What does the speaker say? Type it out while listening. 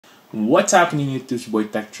What's happening YouTube? It's your boy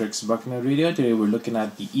Tech TRX back in the video. Today we're looking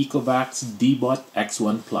at the ECOVACS Deebot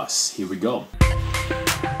X1 Plus. Here we go.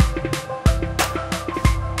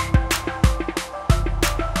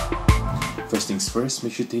 First things first,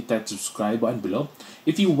 make sure to hit that subscribe button below.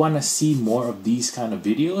 If you want to see more of these kind of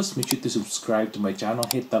videos, make sure to subscribe to my channel,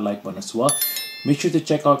 hit the like button as well. Make sure to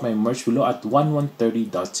check out my merch below at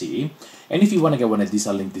 1130.ca. And if you want to get one of these,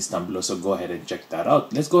 I'll link this down below, so go ahead and check that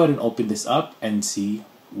out. Let's go ahead and open this up and see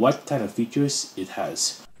what kind of features it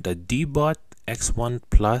has. The Deebot X1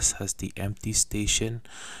 Plus has the empty station.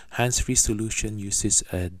 Hands-free solution uses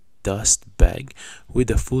a dust bag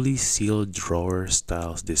with a fully sealed drawer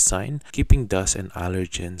style design, keeping dust and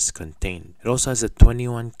allergens contained. It also has a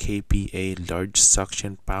 21 kPa large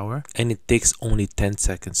suction power, and it takes only 10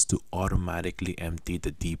 seconds to automatically empty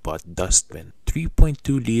the Deebot dustbin.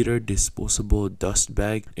 3.2-liter disposable dust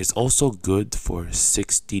bag is also good for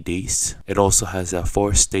 60 days. It also has a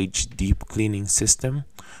 4-stage deep cleaning system,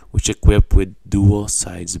 which equipped with dual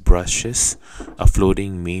size brushes, a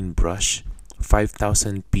floating main brush,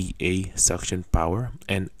 5000 PA suction power,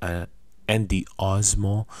 and the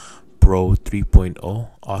Osmo Pro 3.0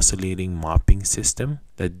 oscillating mopping system.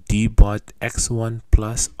 The Deebot X1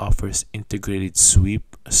 Plus offers integrated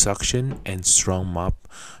sweep, suction, and strong mop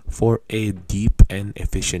for a deep and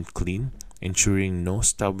efficient clean, ensuring no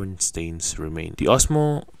stubborn stains remain. The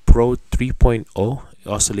Osmo Pro 3.0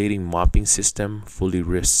 oscillating mopping system fully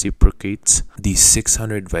reciprocates the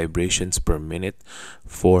 600 vibrations per minute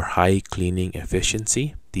for high cleaning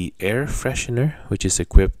efficiency. The air freshener, which is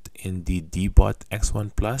equipped in the Deebot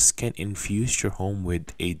X1 Plus, can infuse your home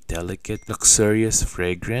with a delicate, luxurious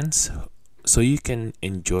fragrance so you can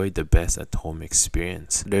enjoy the best at home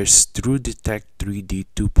experience. There's True Detect 3D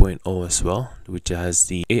 2.0 as well, which has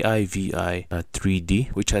the AI-VI 3D,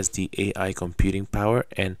 which has the AI computing power,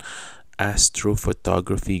 and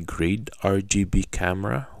astrophotography grade RGB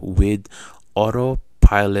camera with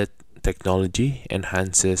autopilot technology,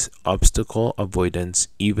 enhances obstacle avoidance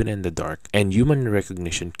even in the dark, and human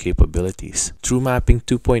recognition capabilities. True Mapping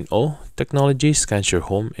 2.0 technology scans your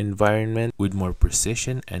home environment with more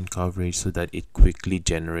precision and coverage so that it quickly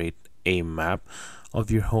generates a map of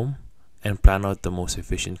your home and plan out the most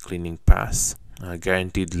efficient cleaning paths.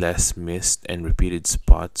 Guaranteed less missed and repeated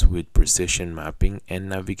spots with precision mapping and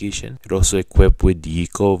navigation. It also equipped with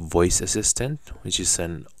Yoke voice assistant, which is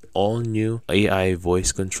an all-new AI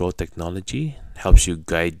voice control technology. Helps you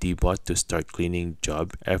guide Deebot to start cleaning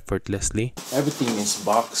job effortlessly. Everything is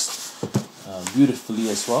boxed beautifully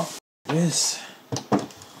as well. Yes,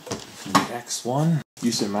 the X1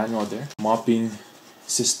 user manual there. Mopping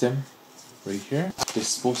system right here.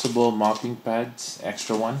 Disposable mopping pads,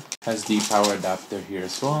 extra one. Has the power adapter here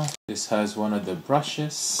as well. This has one of the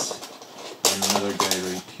brushes and another guy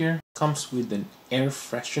right here. Comes with an air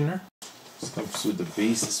freshener. This comes with the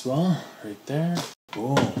base as well, right there.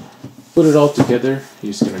 Boom. Put it all together.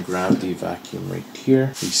 You're just gonna grab the vacuum right here.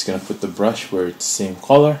 You're just gonna put the brush where it's the same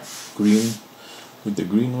color, green with the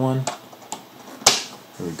green one.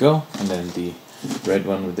 There we go. And then the red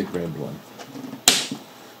one with the red one.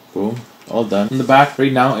 Boom. All done. In the back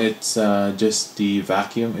right now, it's just the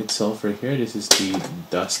vacuum itself right here. This is the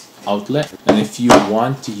dust outlet. And if you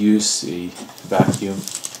want to use a vacuum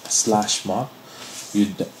slash mop,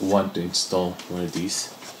 you'd want to install one of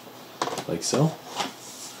these like so.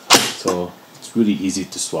 So it's really easy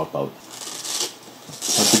to swap out.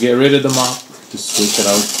 Now to get rid of the mop, to switch it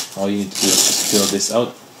out, all you need to do is just fill this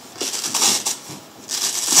out.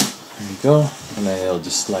 There you go. And then it'll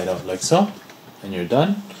just slide out like so. And you're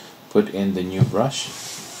done. Put in the new brush,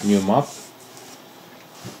 new mop,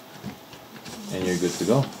 and you're good to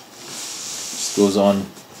go. Just goes on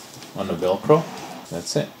a Velcro.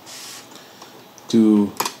 That's it.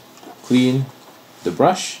 To clean the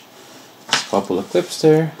brush, just a couple of clips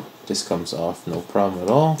there. This comes off no problem at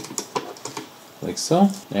all, like so.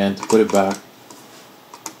 And to put it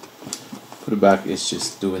back is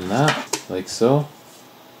just doing that, like so.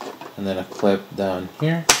 And then a clip down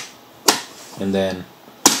here, and then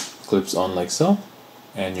clips on like so,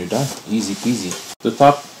 and you're done. Easy peasy. The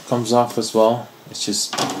top comes off as well. It's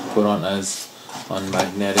just put on as on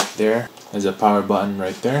magnetic there. There's a power button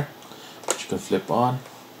right there, which you can flip on.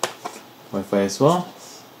 Wi-Fi as well.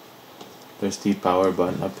 There's the power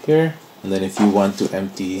button up here. And then if you want to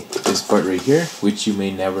empty this part right here, which you may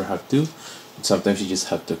never have to, sometimes you just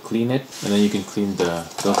have to clean it. And then you can clean the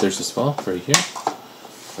filters as well right here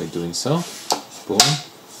by doing so. Boom.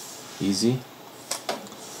 Easy.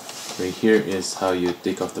 Right here is how you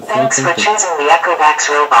take off the filter. Thanks for choosing the ECOVACS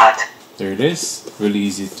robot. There it is. Really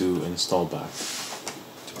easy to install back.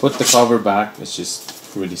 To put the cover back, it's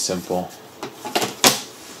just really simple.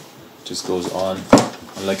 just goes on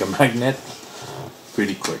like a magnet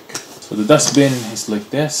pretty quick. So the dustbin is like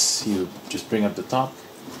this. You just bring up the top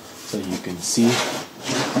so you can see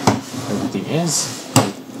everything is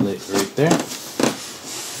right there.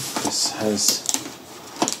 This has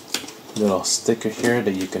a little sticker here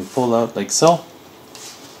that you can pull out like so.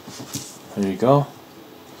 There you go.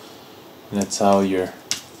 And that's how your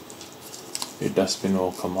dustbin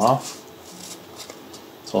will come off.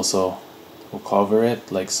 It's also will cover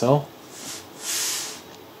it like so.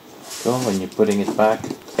 So when you're putting it back,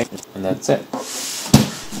 and that's it.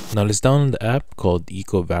 Now let's download the app called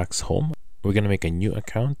ECOVACS Home. We're gonna make a new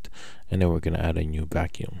account and then we're gonna add a new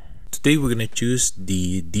vacuum. Today we're gonna choose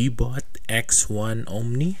the Deebot X1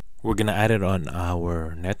 Omni. We're gonna add it on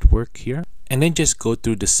our network here, and then just go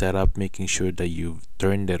through the setup, making sure that you've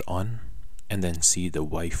turned it on, and then see the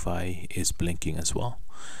Wi-Fi is blinking as well.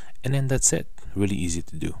 And then that's it. Really easy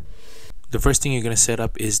to do. The first thing you're gonna set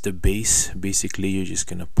up is the base. Basically, you're just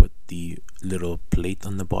gonna put the little plate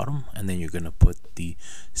on the bottom, and then you're gonna put the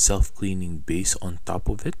self-cleaning base on top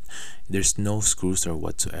of it. There's no screws or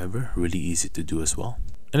whatsoever. Really easy to do as well.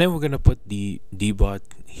 And then we're gonna put the Deebot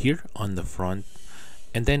here on the front,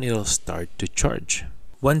 and then it'll start to charge.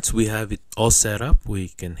 Once we have it all set up, we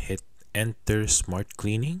can hit enter smart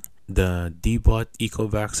cleaning. The Deebot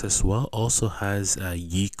ECOVACS as well also has a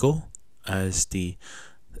Yiko as the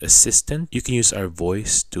assistant. You can use our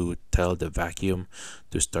voice to tell the vacuum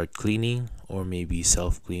to start cleaning, or maybe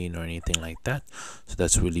self-clean or anything like that. So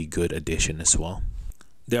that's really good addition as well.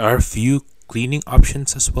 There are a few cleaning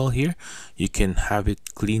options as well here. You can have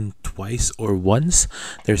it clean twice or once.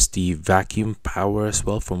 There's the vacuum power as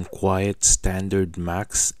well from quiet, standard,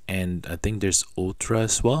 max, and I think there's ultra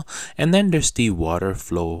as well. And then there's the water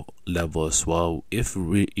flow level as well, if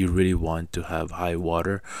you really want to have high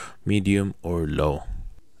water, medium, or low.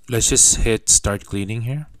 Let's just hit start cleaning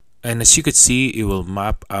here, and as you could see, it will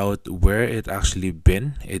map out where it actually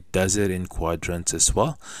been. It does it in quadrants as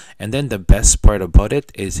well. And then the best part about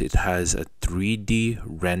it is it has a 3D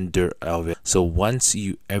render of it. So once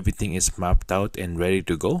everything is mapped out and ready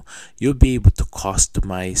to go, you'll be able to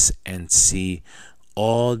customize and see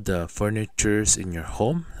all the furnitures in your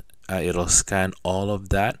home. It'll scan all of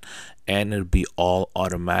that, and it'll be all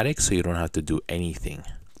automatic, so you don't have to do anything.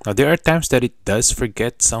 Now there are times that it does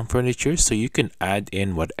forget some furniture, so you can add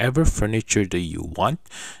in whatever furniture that you want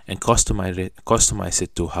and customize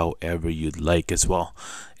it to however you'd like as well.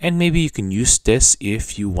 And maybe you can use this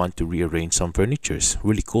if you want to rearrange some furnitures.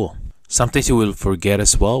 Really cool. Sometimes you will forget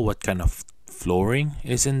as well what kind of flooring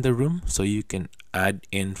is in the room, so you can add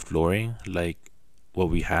in flooring like what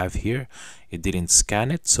we have here. It didn't scan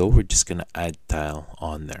it, so we're just gonna add tile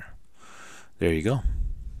on there. There you go.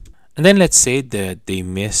 And then let's say that they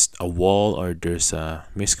missed a wall, or there's a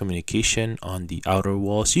miscommunication on the outer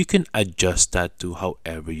walls. You can adjust that to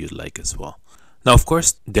however you like as well. Now, of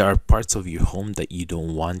course, there are parts of your home that you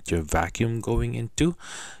don't want your vacuum going into.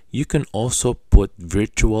 You can also put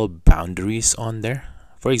virtual boundaries on there.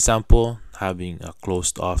 For example, having a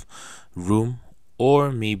closed off room,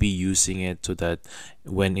 or maybe using it so that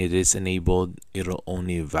when it is enabled, it'll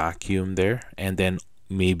only vacuum there, and then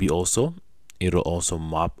maybe also it'll also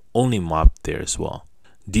only mop there as well.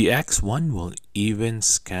 The X1 will even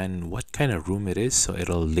scan what kind of room it is, so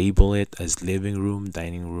it'll label it as living room,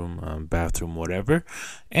 dining room, bathroom, whatever.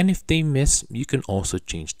 And if they miss, you can also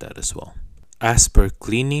change that as well. As per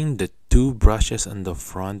cleaning, the two brushes on the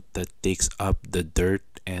front that takes up the dirt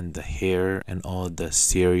and the hair and all the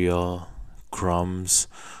cereal crumbs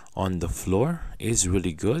on the floor is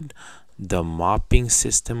really good. The mopping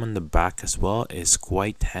system on the back as well is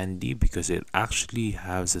quite handy because it actually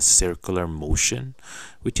has a circular motion,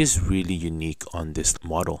 which is really unique on this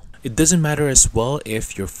model. It doesn't matter as well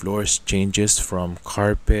if your floors changes from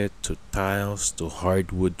carpet to tiles to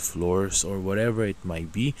hardwood floors or whatever it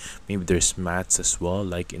might be. Maybe there's mats as well,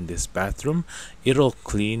 like in this bathroom. It'll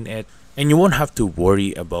clean it, and you won't have to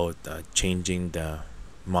worry about changing the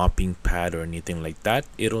mopping pad or anything like that.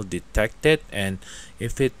 It'll detect it, and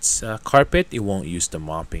if it's carpet, it won't use the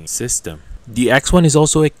mopping system. The X1 is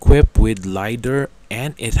also equipped with LiDAR,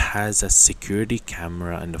 and it has a security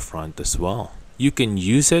camera in the front as well. You can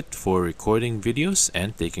use it for recording videos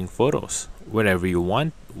and taking photos wherever you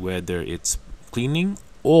want, whether it's cleaning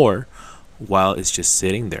or while it's just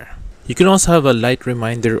sitting there. You can also have a light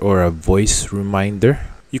reminder or a voice reminder.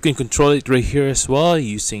 You can control it right here as well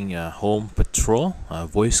using home patrol,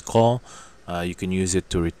 voice call. You can use it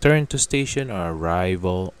to return to station or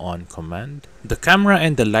arrival on command. The camera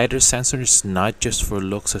and the LiDAR sensor is not just for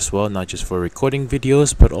looks as well, not just for recording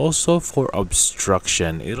videos, but also for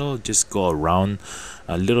obstruction. It'll just go around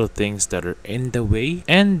little things that are in the way,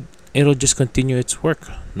 and it'll just continue its work,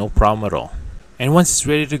 no problem at all. And once it's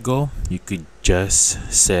ready to go, you could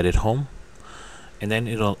just set it home, and then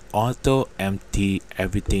it'll auto empty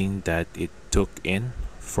everything that it took in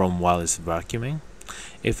from while it's vacuuming.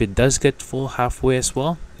 If it does get full halfway as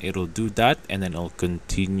well, it'll do that, and then it'll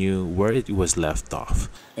continue where it was left off.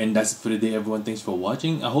 And that's it for today, everyone. Thanks for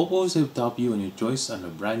watching. I hope I was able to help you on your choice on a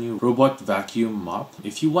brand new robot vacuum mop.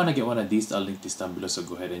 If you want to get one of these, I'll link this down below, so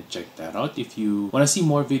go ahead and check that out. If you want to see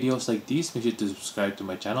more videos like these, make sure to subscribe to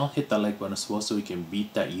my channel, hit that like button as well so we can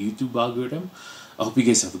beat that YouTube algorithm. I hope you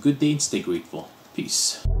guys have a good day and stay grateful.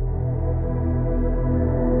 Peace.